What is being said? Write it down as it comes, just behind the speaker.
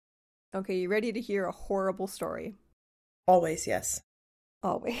Okay, you ready to hear a horrible story? Always, yes.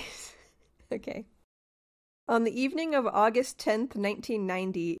 Always. Okay. On the evening of August 10th,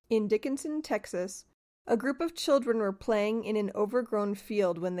 1990, in Dickinson, Texas, a group of children were playing in an overgrown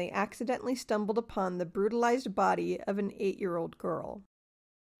field when they accidentally stumbled upon the brutalized body of an 8-year-old girl.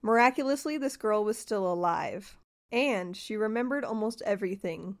 Miraculously, this girl was still alive, and she remembered almost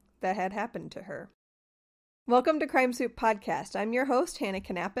everything that had happened to her. Welcome to Crime Soup Podcast. I'm your host, Hannah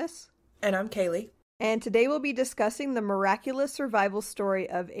Kanapis. And I'm Kaylee. And today we'll be discussing the miraculous survival story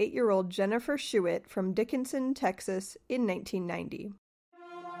of 8-year-old Jennifer Schuett from Dickinson, Texas in 1990.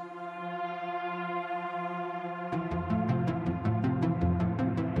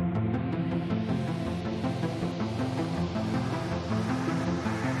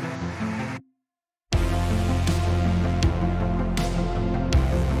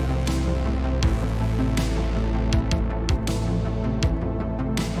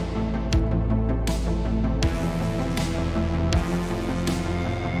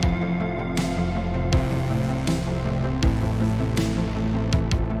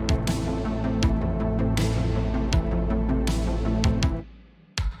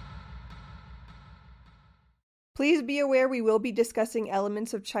 Please be aware we will be discussing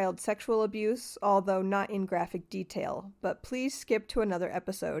elements of child sexual abuse, although not in graphic detail, but please skip to another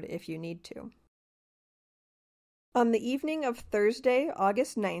episode if you need to. On the evening of Thursday,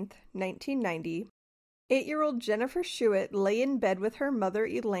 August 9th, 1990, 8-year-old Jennifer Schuett lay in bed with her mother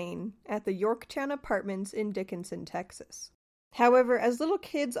Elaine at the Yorktown Apartments in Dickinson, Texas. However, as little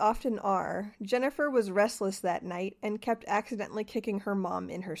kids often are, Jennifer was restless that night and kept accidentally kicking her mom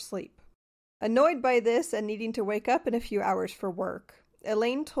in her sleep. Annoyed by this and needing to wake up in a few hours for work,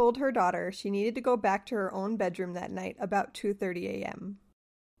 Elaine told her daughter she needed to go back to her own bedroom that night about 2:30 a.m.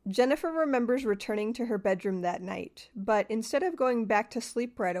 Jennifer remembers returning to her bedroom that night, but instead of going back to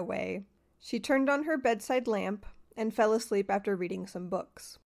sleep right away, she turned on her bedside lamp and fell asleep after reading some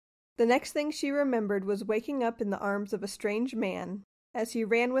books. The next thing she remembered was waking up in the arms of a strange man as he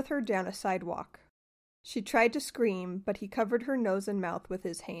ran with her down a sidewalk. She tried to scream, but he covered her nose and mouth with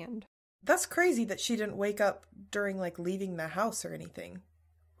his hand. That's crazy that she didn't wake up during, leaving the house or anything.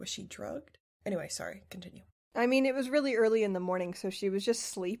 Was she drugged? Anyway, sorry, continue. I mean, it was really early in the morning, so she was just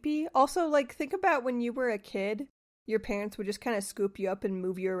sleepy. Also, think about when you were a kid, your parents would just kind of scoop you up and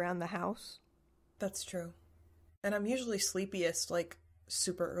move you around the house. That's true. And I'm usually sleepiest,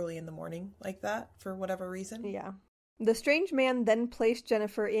 super early in the morning, like that, for whatever reason. Yeah. The strange man then placed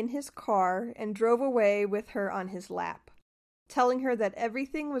Jennifer in his car and drove away with her on his lap, telling her that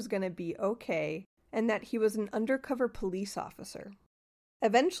everything was going to be okay and that he was an undercover police officer.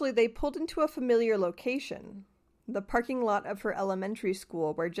 Eventually, they pulled into a familiar location, the parking lot of her elementary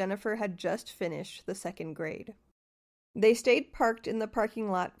school where Jennifer had just finished the 2nd grade. They stayed parked in the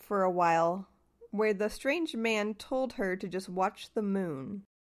parking lot for a while, where the strange man told her to just watch the moon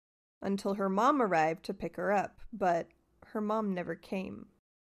until her mom arrived to pick her up, but her mom never came.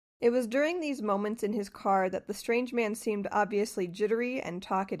 It was during these moments in his car that the strange man seemed obviously jittery and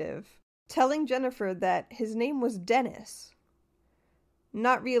talkative, telling Jennifer that his name was Dennis,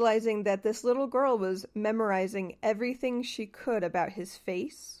 not realizing that this little girl was memorizing everything she could about his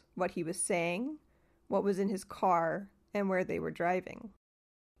face, what he was saying, what was in his car, and where they were driving.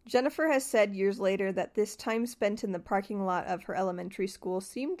 Jennifer has said years later that this time spent in the parking lot of her elementary school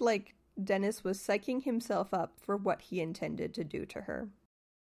seemed like Dennis was psyching himself up for what he intended to do to her.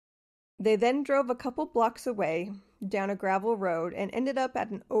 They then drove a couple blocks away, down a gravel road, and ended up at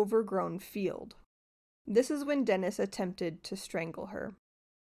an overgrown field. This is when Dennis attempted to strangle her.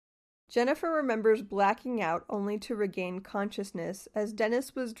 Jennifer remembers blacking out only to regain consciousness as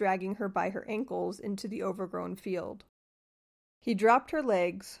Dennis was dragging her by her ankles into the overgrown field. He dropped her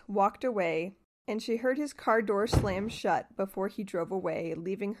legs, walked away, and she heard his car door slam shut before he drove away,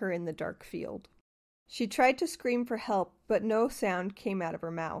 leaving her in the dark field. She tried to scream for help, but no sound came out of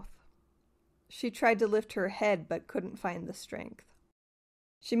her mouth. She tried to lift her head, but couldn't find the strength.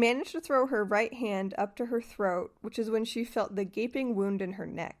 She managed to throw her right hand up to her throat, which is when she felt the gaping wound in her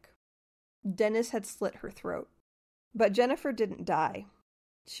neck. Dennis had slit her throat. But Jennifer didn't die.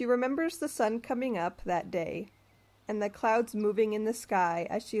 She remembers the sun coming up that day, and the clouds moving in the sky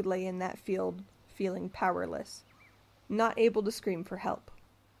as she lay in that field, feeling powerless, not able to scream for help.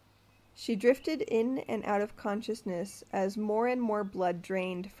 She drifted in and out of consciousness as more and more blood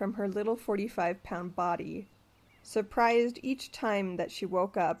drained from her little 45-pound body, surprised each time that she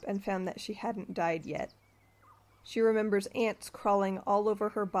woke up and found that she hadn't died yet. She remembers ants crawling all over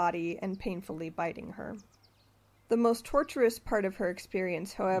her body and painfully biting her. The most torturous part of her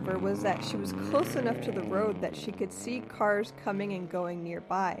experience, however, was that she was close enough to the road that she could see cars coming and going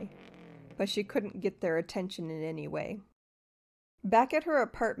nearby, but she couldn't get their attention in any way. Back at her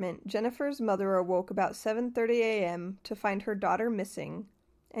apartment, Jennifer's mother awoke about 7:30 a.m. to find her daughter missing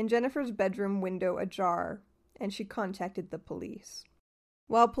and Jennifer's bedroom window ajar, and she contacted the police.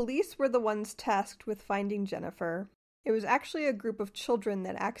 While police were the ones tasked with finding Jennifer, it was actually a group of children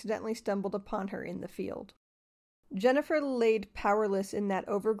that accidentally stumbled upon her in the field. Jennifer laid powerless in that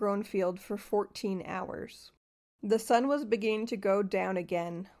overgrown field for 14 hours. The sun was beginning to go down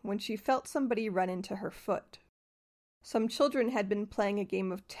again when she felt somebody run into her foot. Some children had been playing a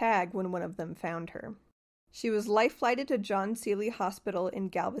game of tag when one of them found her. She was life-flighted to John Seeley Hospital in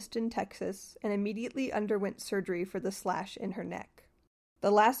Galveston, Texas, and immediately underwent surgery for the slash in her neck.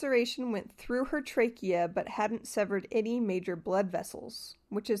 The laceration went through her trachea but hadn't severed any major blood vessels,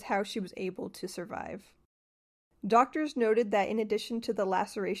 which is how she was able to survive. Doctors noted that in addition to the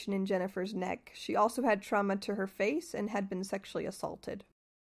laceration in Jennifer's neck, she also had trauma to her face and had been sexually assaulted.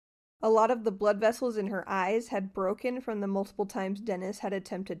 A lot of the blood vessels in her eyes had broken from the multiple times Dennis had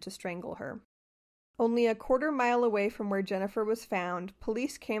attempted to strangle her. Only a quarter-mile away from where Jennifer was found,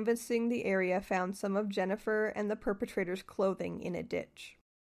 police canvassing the area found some of Jennifer and the perpetrator's clothing in a ditch.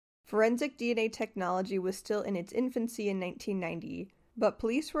 Forensic DNA technology was still in its infancy in 1990, but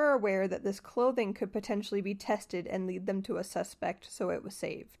police were aware that this clothing could potentially be tested and lead them to a suspect, so it was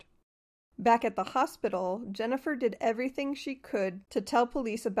saved. Back at the hospital, Jennifer did everything she could to tell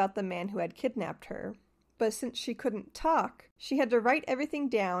police about the man who had kidnapped her, but since she couldn't talk, she had to write everything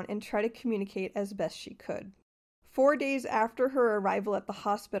down and try to communicate as best she could. 4 days after her arrival at the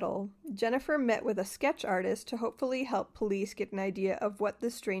hospital, Jennifer met with a sketch artist to hopefully help police get an idea of what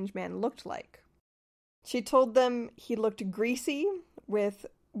this strange man looked like. She told them he looked greasy, with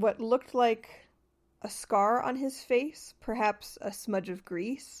what looked like a scar on his face, perhaps a smudge of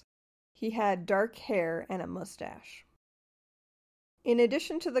grease. He had dark hair and a mustache. In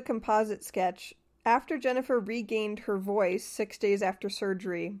addition to the composite sketch, after Jennifer regained her voice 6 days after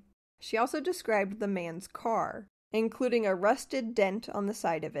surgery, she also described the man's car, including a rusted dent on the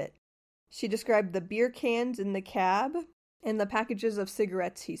side of it. She described the beer cans in the cab and the packages of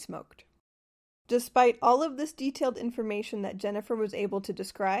cigarettes he smoked. Despite all of this detailed information that Jennifer was able to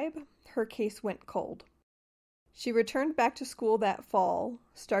describe, her case went cold. She returned back to school that fall,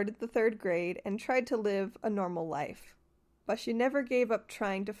 started the 3rd grade, and tried to live a normal life. But she never gave up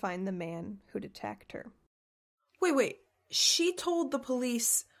trying to find the man who'd attacked her. Wait. She told the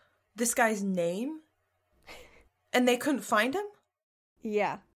police this guy's name? And they couldn't find him?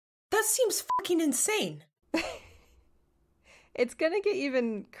 Yeah. That seems fucking insane. It's gonna get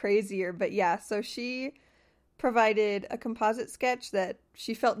even crazier, but yeah, so she provided a composite sketch that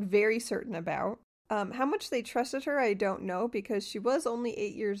she felt very certain about. How much they trusted her, I don't know, because she was only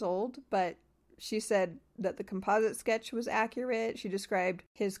 8 years old, but she said that the composite sketch was accurate. She described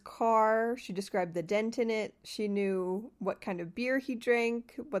his car, she described the dent in it, she knew what kind of beer he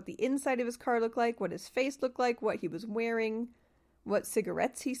drank, what the inside of his car looked like, what his face looked like, what he was wearing, what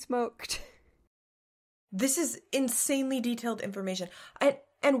cigarettes he smoked. This is insanely detailed information.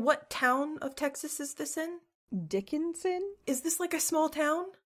 And what town of Texas is this in? Dickinson? Is this like a small town?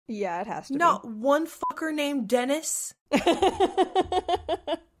 Yeah, it has to Not be. one fucker named Dennis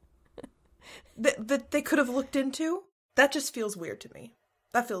that they could have looked into? That just feels weird to me.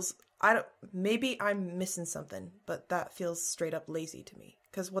 That feels, maybe I'm missing something, but that feels straight up lazy to me.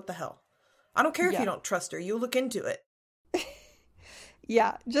 Because what the hell? I don't care if you don't trust her. You look into it.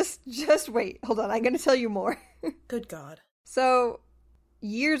 Yeah, just wait. Hold on, I'm going to tell you more. Good God. So,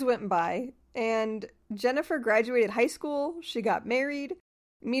 years went by, and Jennifer graduated high school, she got married.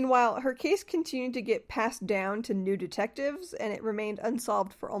 Meanwhile, her case continued to get passed down to new detectives, and it remained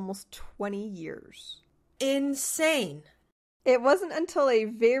unsolved for almost 20 years. Insane. It wasn't until a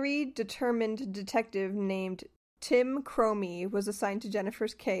very determined detective named Tim Cromie was assigned to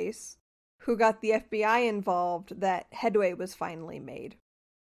Jennifer's case, who got the FBI involved, that headway was finally made.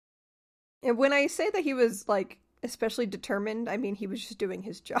 And when I say that he was, especially determined, I mean he was just doing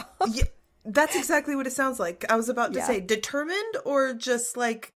his job. Yeah, that's exactly what it sounds like. I was about to say, determined or just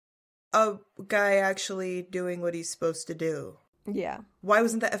like a guy actually doing what he's supposed to do? Yeah. Why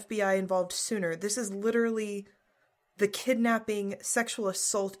wasn't the FBI involved sooner? This is literally the kidnapping, sexual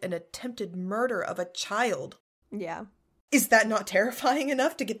assault, and attempted murder of a child. Yeah. Is that not terrifying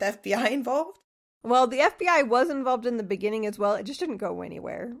enough to get the FBI involved? Well, the FBI was involved in the beginning as well. It just didn't go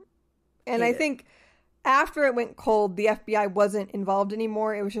anywhere. And I think after it went cold, the FBI wasn't involved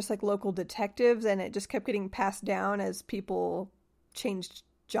anymore. It was just like local detectives, and it just kept getting passed down as people changed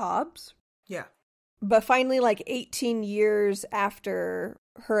jobs. Yeah. But finally, 18 years after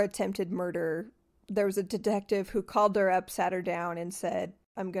her attempted murder, there was a detective who called her up, sat her down, and said,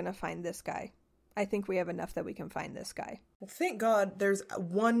 I'm gonna find this guy. I think we have enough that we can find this guy. Well, thank God there's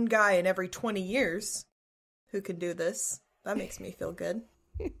one guy in every 20 years who can do this. That makes me feel good.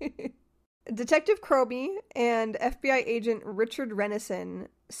 Detective Crowby and FBI agent Richard Renison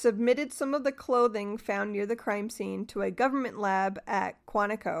submitted some of the clothing found near the crime scene to a government lab at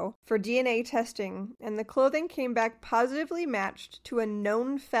Quantico for DNA testing, and the clothing came back positively matched to a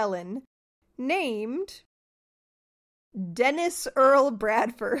known felon named Dennis Earl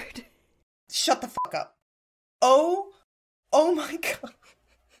Bradford. Shut the fuck up. Oh my God.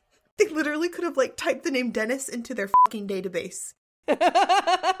 They literally could have, like, typed the name Dennis into their fucking database.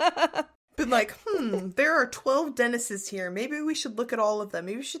 Been like, there are 12 Dennises here. Maybe we should look at all of them.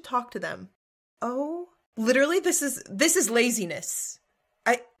 Maybe we should talk to them. Oh, literally, this is laziness.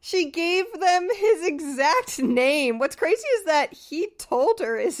 She gave them his exact name. What's crazy is that he told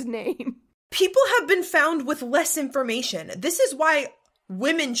her his name. People have been found with less information. This is why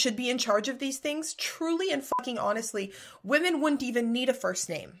women should be in charge of these things. Truly and fucking honestly, women wouldn't even need a first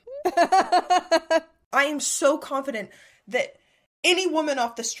name. I am so confident that any woman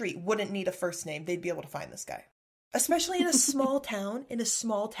off the street wouldn't need a first name. They'd be able to find this guy. Especially in a small town.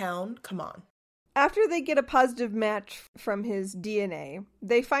 Come on. After they get a positive match from his DNA,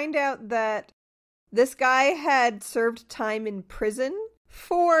 they find out that this guy had served time in prison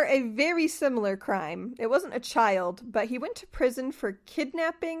for a very similar crime. It wasn't a child, but he went to prison for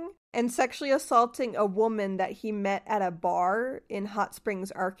kidnapping and sexually assaulting a woman that he met at a bar in Hot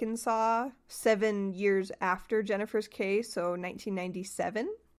Springs, Arkansas, 7 years after Jennifer's case, so 1997.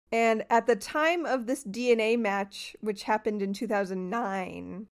 And at the time of this DNA match, which happened in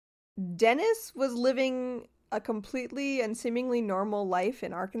 2009, Dennis was living a completely and seemingly normal life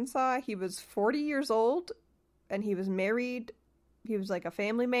in Arkansas. He was 40 years old, and he was married. He was like a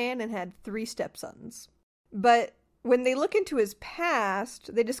family man and had 3 stepsons. But when they look into his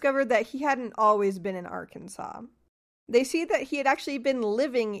past, they discovered that he hadn't always been in Arkansas. They see that he had actually been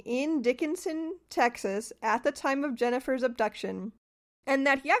living in Dickinson, Texas at the time of Jennifer's abduction, and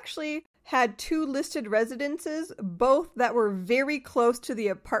that he actually had 2 listed residences, both that were very close to the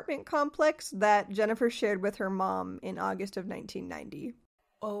apartment complex that Jennifer shared with her mom in August of 1990.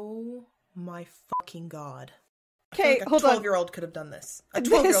 Oh my fucking God. Okay, hold on. A 12-year-old could have done this. A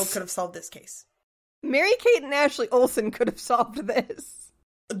 12-year-old could have solved this case. Mary-Kate and Ashley Olsen could have solved this.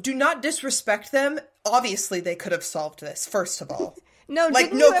 Do not disrespect them. Obviously, they could have solved this, first of all. No,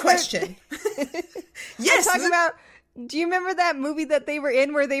 like, no question. Yes. I'm talking about, do you remember that movie that they were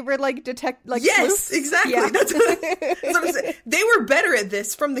in where they were like yes, sleuths? Exactly. Yeah. That's what I'm saying. They were better at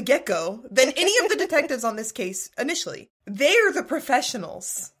this from the get-go than any of the detectives on this case initially. They're the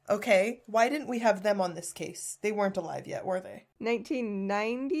professionals. Okay, why didn't we have them on this case? They weren't alive yet, were they?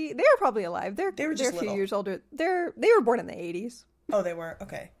 1990? They were probably alive. They were just a few years older. They were born in the 80s. Oh, they were?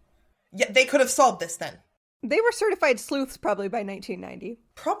 Okay. Yeah, they could have solved this then. They were certified sleuths probably by 1990.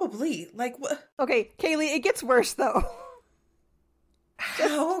 Probably. Like, what? Okay, Kaylee, it gets worse though.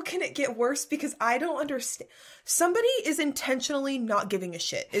 How can it get worse? Because I don't understand. Somebody is intentionally not giving a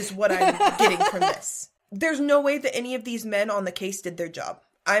shit, is what I'm getting from this. There's no way that any of these men on the case did their job.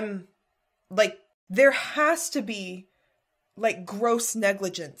 I'm, like, there has to be, like, gross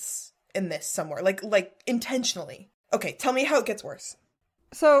negligence in this somewhere. Like, intentionally. Okay, tell me how it gets worse.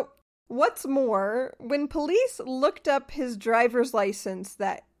 So, what's more, when police looked up his driver's license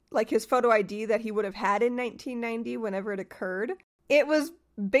that, like, his photo ID that he would have had in 1990 whenever it occurred, it was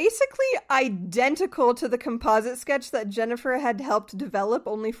basically identical to the composite sketch that Jennifer had helped develop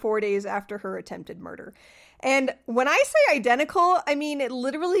only 4 days after her attempted murder. And when I say identical, I mean it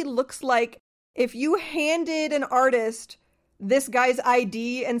literally looks like if you handed an artist this guy's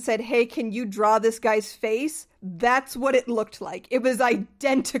ID and said, hey, can you draw this guy's face? That's what it looked like. It was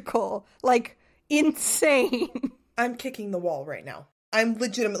identical. Like, insane. I'm kicking the wall right now. I'm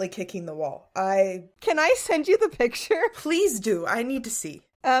legitimately kicking the wall. Can I send you the picture? Please do. I need to see.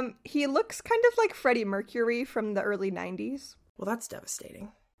 He looks kind of like Freddie Mercury from the early 90s. Well, that's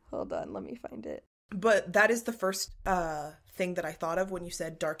devastating. Hold on, let me find it. But that is the first thing that I thought of when you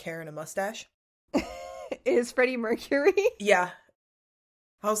said dark hair and a mustache. Is Freddie Mercury? Yeah.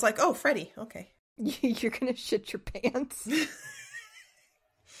 I was like, oh, Freddie. Okay. You're gonna shit your pants.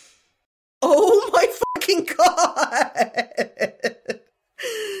 Oh my fucking God!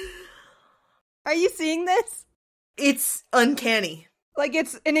 Are you seeing this? It's uncanny. Like,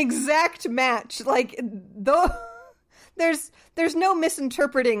 it's an exact match. Like, though there's no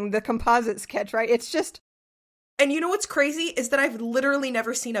misinterpreting the composite sketch, right? It's just... And you know what's crazy? Is that I've literally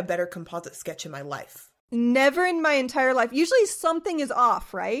never seen a better composite sketch in my life. Never in my entire life. Usually something is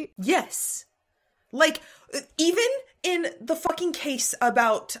off, right? Yes. Like, even in the fucking case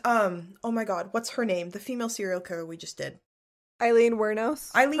about, oh my god, what's her name? The female serial killer we just did. Eileen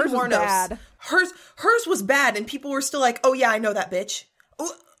Wuornos. Eileen Hers Wuornos. was bad. Hers was bad, and people were still like, oh yeah, I know that bitch.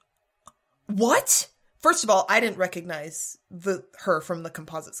 Oh, what? First of all, I didn't recognize her from the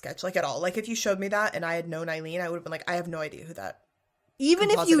composite sketch, like, at all. Like, if you showed me that and I had known Eileen, I would have been like, I have no idea who that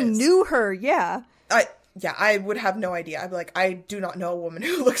Even if you is. knew her, yeah. I would have no idea. I'd be like, I do not know a woman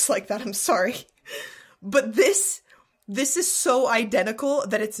who looks like that. I'm sorry. But this is so identical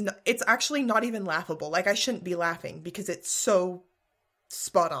that it's actually not even laughable. Like, I shouldn't be laughing because it's so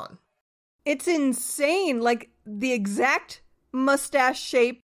spot on. It's insane. Like, the exact mustache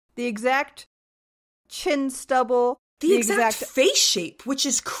shape, the exact chin stubble, the exact face shape, which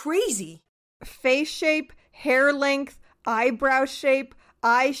is crazy. Face shape, hair length, eyebrow shape,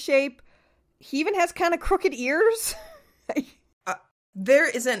 eye shape. He even has kind of crooked ears. There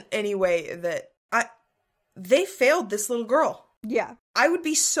isn't any way that they failed this little girl. Yeah. I would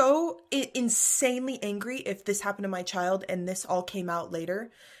be so insanely angry if this happened to my child and this all came out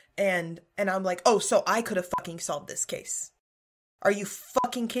later. And I'm like, oh, so I could have fucking solved this case. Are you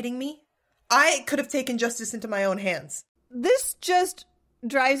fucking kidding me? I could have taken justice into my own hands. This just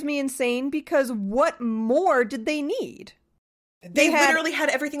drives me insane because what more did they need? They literally had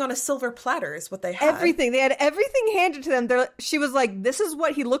everything on a silver platter is what they had. Everything. They had everything handed to them. She was like, this is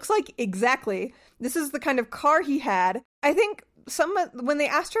what he looks like exactly. This is the kind of car he had. I think when they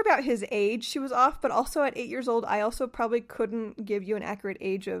asked her about his age, she was off, but also at 8 years old, I also probably couldn't give you an accurate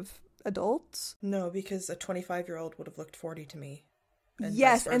age of adults. No, because a 25-year-old would have looked 40 to me.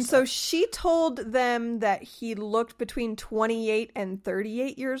 Yes, and so she told them that he looked between 28 and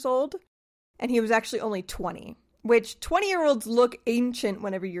 38 years old, and he was actually only 20. Which 20-year-olds look ancient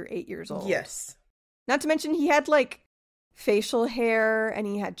whenever you're 8 years old. Yes. Not to mention he had like facial hair and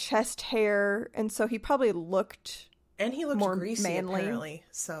he had chest hair, and so he probably looked and he looked more greasy, manly. Apparently.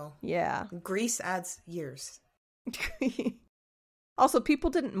 So yeah, grease adds years. Also,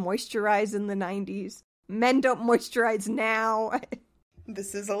 people didn't moisturize in the 90s. Men don't moisturize now.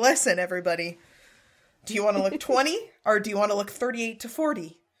 This is a lesson, everybody. Do you want to look 20 or do you want to look 38 to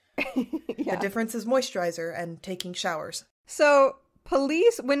 40? Yeah. The difference is moisturizer and taking showers. So,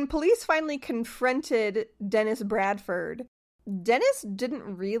 when police finally confronted Dennis Bradford, Dennis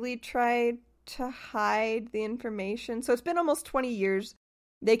didn't really try to hide the information. So it's been almost 20 years.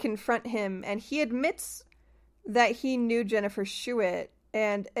 They confront him, and he admits that he knew Jennifer Schuett.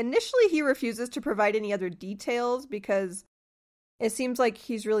 And initially he refuses to provide any other details because it seems like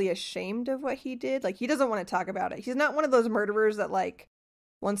he's really ashamed of what he did. Like, he doesn't want to talk about it. He's not one of those murderers that, like,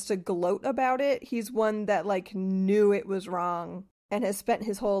 wants to gloat about it. He's one that, like, knew it was wrong and has spent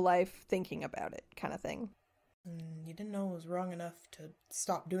his whole life thinking about it, kind of thing. You didn't know it was wrong enough to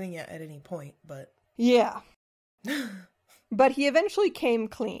stop doing it at any point, but... Yeah. But he eventually came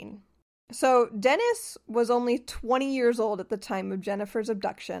clean. So Dennis was only 20 years old at the time of Jennifer's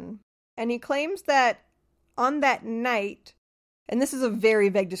abduction, and he claims that on that night, and this is a very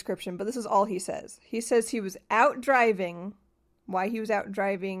vague description, but this is all he says. He says he was out driving. Why he was out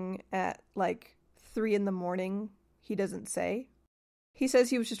driving at like 3 a.m, he doesn't say. He says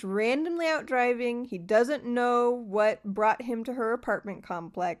he was just randomly out driving. He doesn't know what brought him to her apartment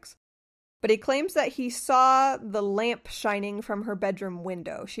complex. But he claims that he saw the lamp shining from her bedroom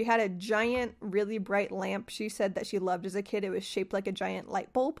window. She had a giant, really bright lamp she said that she loved as a kid. It was shaped like a giant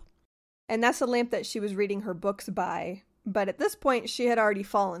light bulb. And that's the lamp that she was reading her books by. But at this point, she had already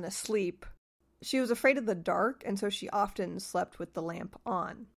fallen asleep. She was afraid of the dark, and so she often slept with the lamp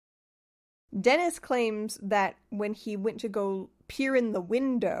on. Dennis claims that when he went to go peer in the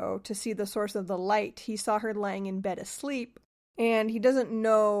window to see the source of the light, he saw her lying in bed asleep, and he doesn't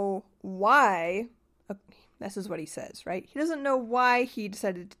know why. This is what he says, right? He doesn't know why he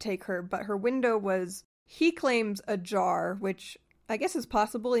decided to take her, but her window was, he claims, ajar, which I guess is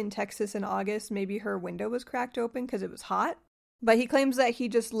possible in Texas in August. Maybe her window was cracked open because it was hot. But he claims that he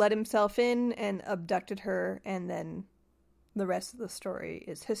just let himself in and abducted her, and then the rest of the story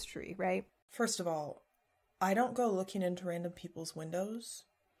is history, right? First of all, I don't go looking into random people's windows.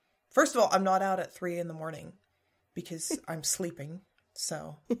 First of all, I'm not out at 3 a.m. because I'm sleeping,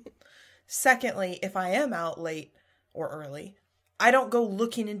 so. Secondly, if I am out late or early, I don't go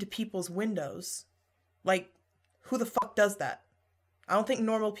looking into people's windows. Like, who the fuck does that? I don't think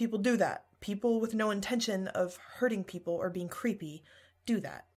normal people do that. People with no intention of hurting people or being creepy do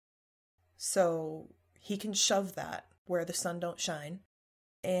that. So he can shove that where the sun don't shine.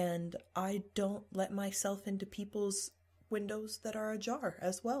 And I don't let myself into people's windows that are ajar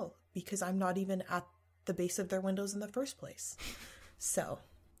as well, because I'm not even at the base of their windows in the first place. So.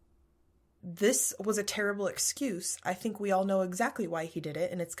 this was a terrible excuse, I think we all know exactly why he did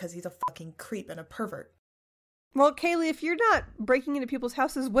it, and it's because he's a fucking creep and a pervert. Well, Kaylee, if you're not breaking into people's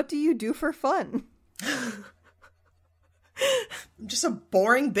houses, what do you do for fun? I'm just a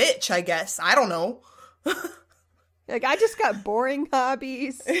boring bitch, I guess. I don't know. Like, I just got boring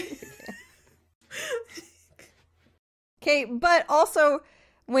hobbies. Okay, but also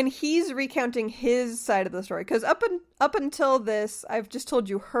when he's recounting his side of the story, because up until this, I've just told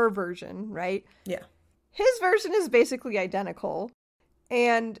you her version, right? Yeah. His version is basically identical.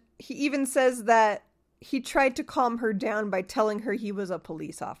 And he even says that he tried to calm her down by telling her he was a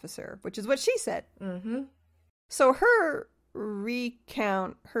police officer, which is what she said. Mm-hmm. So her how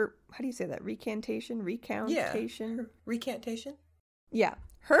do you say that? Recantation? Recountation? Yeah. Recantation? Yeah.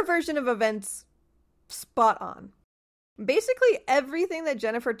 Her version of events, spot on. Basically, everything that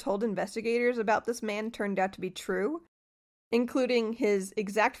Jennifer told investigators about this man turned out to be true, including his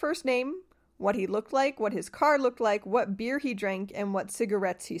exact first name, what he looked like, what his car looked like, what beer he drank, and what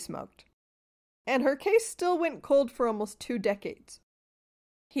cigarettes he smoked. And her case still went cold for almost 2 decades.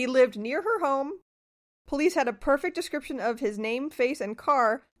 He lived near her home. Police had a perfect description of his name, face, and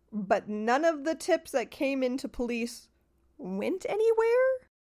car, but none of the tips that came into police went anywhere.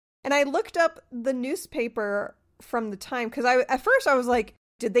 And I looked up the newspaper from the time, because at first I was like,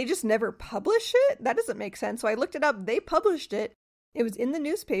 did they just never publish it? That doesn't make sense. So I looked it up. They published it. It was in the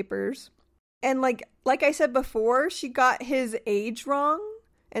newspapers. And like I said before, she got his age wrong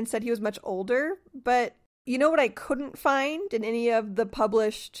and said he was much older. But you know what I couldn't find in any of the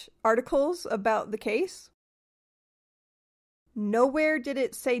published articles about the case? Nowhere did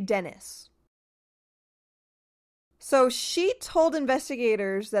it say Dennis. So she told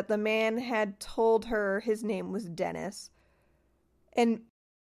investigators that the man had told her his name was Dennis. And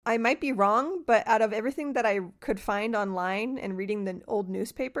I might be wrong, but out of everything that I could find online and reading the old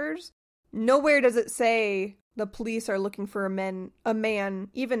newspapers, nowhere does it say the police are looking for a man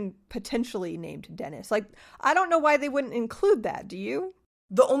even potentially named Dennis. Like, I don't know why they wouldn't include that. Do you?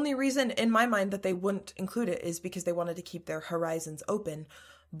 The only reason in my mind that they wouldn't include it is because they wanted to keep their horizons open.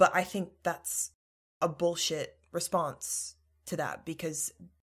 But I think that's a bullshit response to that, because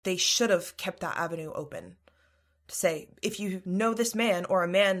they should have kept that avenue open to say, if you know this man or a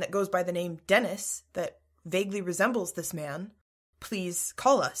man that goes by the name Dennis that vaguely resembles this man, please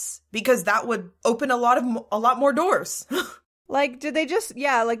call us, because that would open a lot more doors. Like, did they just,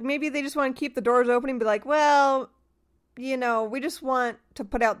 like maybe they just want to keep the doors open and be like, well, you know, we just want to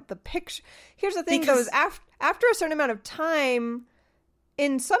put out the picture. Here's the thing, though, is after a certain amount of time,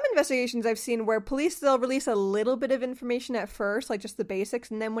 in some investigations I've seen where police, they'll release a little bit of information at first, like just the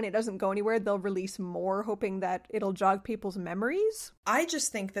basics, and then when it doesn't go anywhere, they'll release more, hoping that it'll jog people's memories. I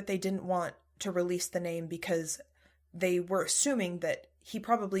just think that they didn't want to release the name because they were assuming that he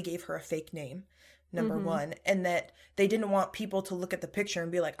probably gave her a fake name, number one, and that they didn't want people to look at the picture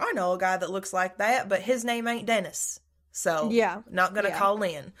and be like, I know a guy that looks like that, but his name ain't Dennis. So, not gonna call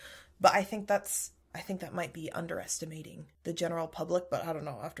in. But I think that might be underestimating the general public, but I don't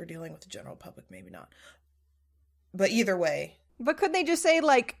know, after dealing with the general public, maybe not. But either way. But could they just say,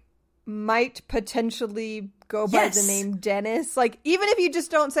 like, might potentially go by the name Dennis? Like, even if you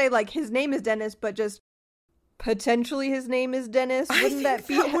just don't say, like, his name is Dennis, but just potentially his name is Dennis, wouldn't that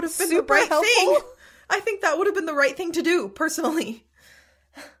be would have been the right thing? I think that would have been the right thing to do, personally.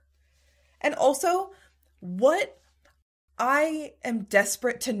 And also, I am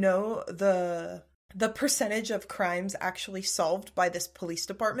desperate to know the percentage of crimes actually solved by this police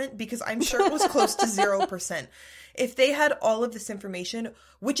department, because I'm sure it was close to 0%. If they had all of this information,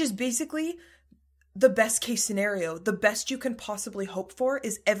 which is basically the best case scenario, the best you can possibly hope for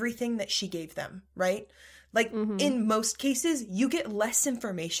is everything that she gave them, right? Like, in most cases, you get less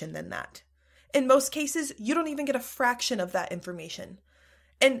information than that. In most cases, you don't even get a fraction of that information.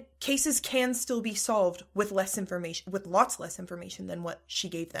 And cases can still be solved with less information, with lots less information than what she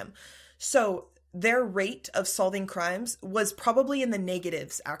gave them. So their rate of solving crimes was probably in the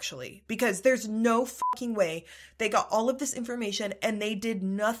negatives, actually, because there's no fucking way they got all of this information and they did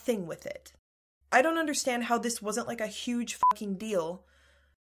nothing with it. I don't understand how this wasn't like a huge fucking deal.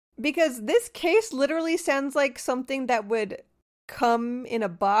 Because this case literally sounds like something that would come in a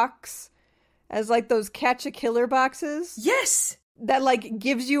box as like those catch a killer boxes. Yes! That like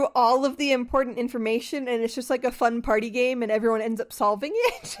gives you all of the important information and it's just like a fun party game and everyone ends up solving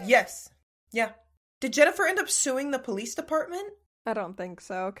it. Yes. Yeah. Did Jennifer end up suing the police department? I don't think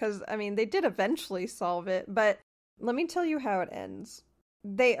so, because, I mean, they did eventually solve it, but let me tell you how it ends.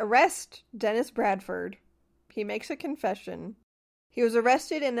 They arrest Dennis Bradford. He makes a confession. He was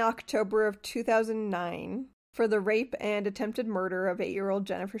arrested in October of 2009 for the rape and attempted murder of 8-year-old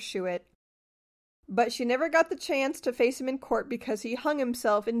Jennifer Schuett. but she never got the chance to face him in court because he hung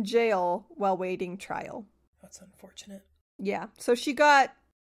himself in jail while waiting trial. That's unfortunate. Yeah, so she got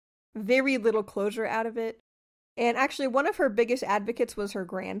very little closure out of it. And actually, one of her biggest advocates was her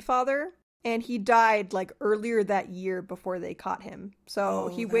grandfather, and he died, like, earlier that year before they caught him. So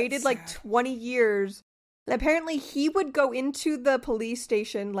he waited, like, 20 years. And apparently he would go into the police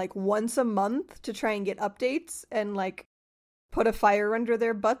station, like, once a month to try and get updates and, like, put a fire under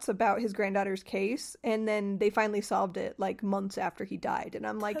their butts about his granddaughter's case. And then they finally solved it, like, months after he died. And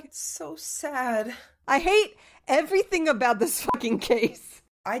I'm like... That's so sad. I hate everything about this fucking case.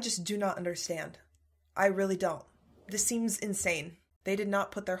 I just do not understand. I really don't. This seems insane. They did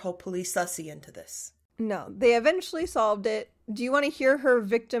not put their whole police sussy into this. No, they eventually solved it. Do you want to hear her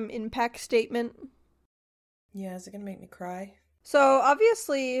victim impact statement? Yeah, is it going to make me cry? So,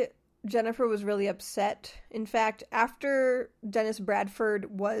 obviously, Jennifer was really upset. In fact, after Dennis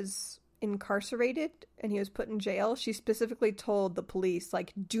Bradford was incarcerated and he was put in jail, she specifically told the police,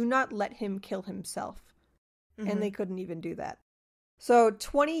 like, do not let him kill himself. Mm-hmm. And they couldn't even do that. So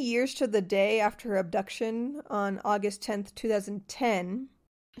 20 years to the day after her abduction, on August 10th, 2010,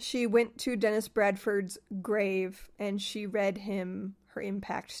 she went to Dennis Bradford's grave and she read him her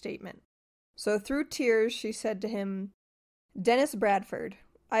impact statement. So through tears, she said to him, Dennis Bradford,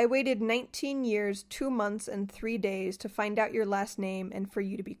 I waited 19 years, 2 months, and 3 days to find out your last name and for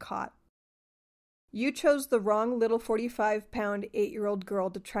you to be caught. You chose the wrong little 45-pound 8-year-old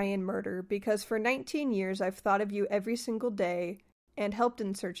girl to try and murder because for 19 years I've thought of you every single day and helped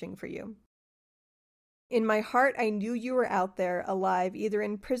in searching for you. In my heart, I knew you were out there, alive, either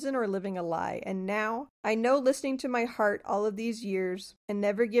in prison or living a lie, and now, I know listening to my heart all of these years, and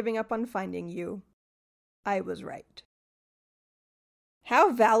never giving up on finding you, I was right.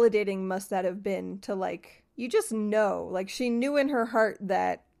 How validating must that have been to, like, you just know, like, she knew in her heart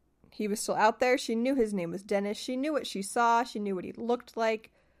that he was still out there, she knew his name was Dennis, she knew what she saw, she knew what he looked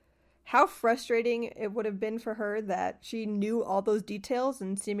like. How frustrating it would have been for her that she knew all those details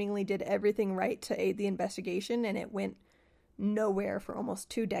and seemingly did everything right to aid the investigation, and it went nowhere for almost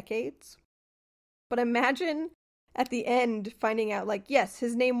 2 decades. But imagine at the end finding out, like, yes,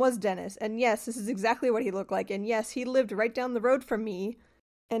 his name was Dennis, and yes, this is exactly what he looked like, and yes, he lived right down the road from me,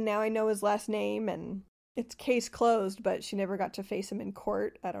 and now I know his last name, and it's case closed, but she never got to face him in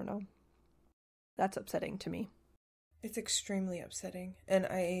court. I don't know. That's upsetting to me. It's extremely upsetting. And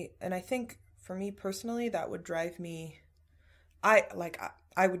I think for me personally, that would drive me, I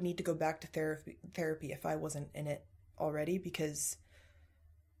would need to go back to therapy if I wasn't in it already, because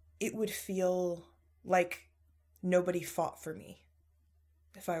it would feel like nobody fought for me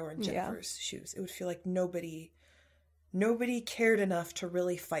if I were in Jennifer's shoes. It would feel like nobody cared enough to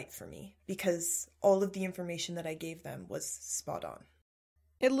really fight for me because all of the information that I gave them was spot on.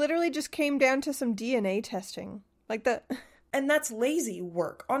 It literally just came down to some DNA testing. Like that. And that's lazy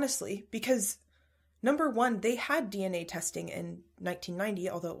work, honestly, because number one, they had DNA testing in 1990,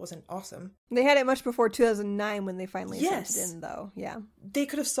 although it wasn't awesome. They had it much before 2009 when they finally sent it in, though. Yeah. They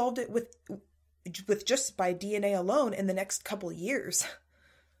could have solved it with just by DNA alone in the next couple years.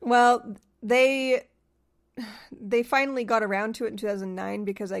 Well, they finally got around to it in 2009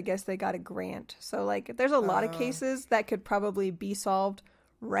 because I guess they got a grant. So, like, there's a lot of cases that could probably be solved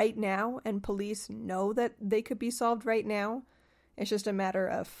right now, and police know that they could be solved right now. It's just a matter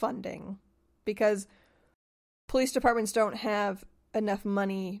of funding, because police departments don't have enough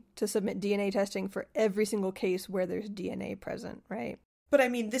money to submit DNA testing for every single case where there's DNA present, right? But I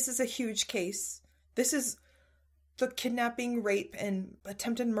mean, this is a huge case. This is the kidnapping, rape, and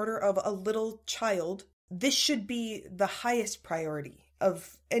attempted murder of a little child. This should be the highest priority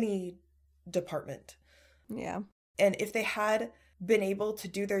of any department. Yeah. And if they had been able to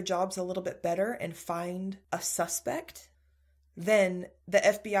do their jobs a little bit better and find a suspect, then the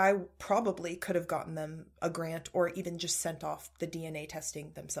FBI probably could have gotten them a grant or even just sent off the DNA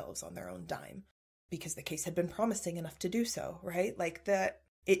testing themselves on their own dime because the case had been promising enough to do so, right? Like that,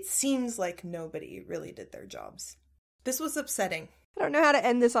 it seems like nobody really did their jobs. This was upsetting. I don't know how to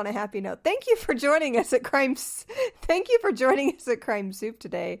end this on a happy note. Thank you for joining us at Crime Soup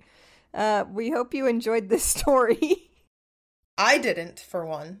today. We hope you enjoyed this story. I didn't, for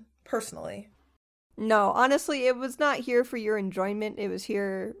one, personally. No, honestly, it was not here for your enjoyment. It was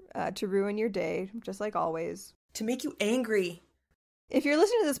here to ruin your day, just like always. To make you angry. If you're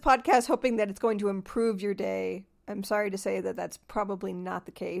listening to this podcast hoping that it's going to improve your day, I'm sorry to say that that's probably not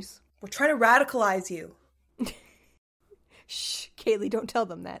the case. We're trying to radicalize you. Shh, Kaylee, don't tell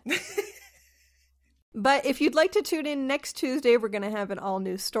them that. But if you'd like to tune in next Tuesday, we're going to have an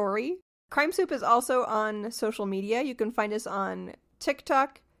all-new story. Crime Soup is also on social media. You can find us on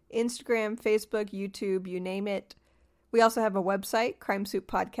TikTok, Instagram, Facebook, YouTube, you name it. We also have a website,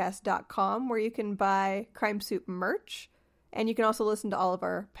 crimesouppodcast.com, where you can buy Crime Soup merch, and you can also listen to all of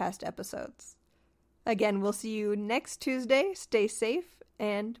our past episodes. Again, we'll see you next Tuesday. Stay safe,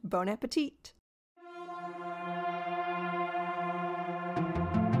 and bon appetit!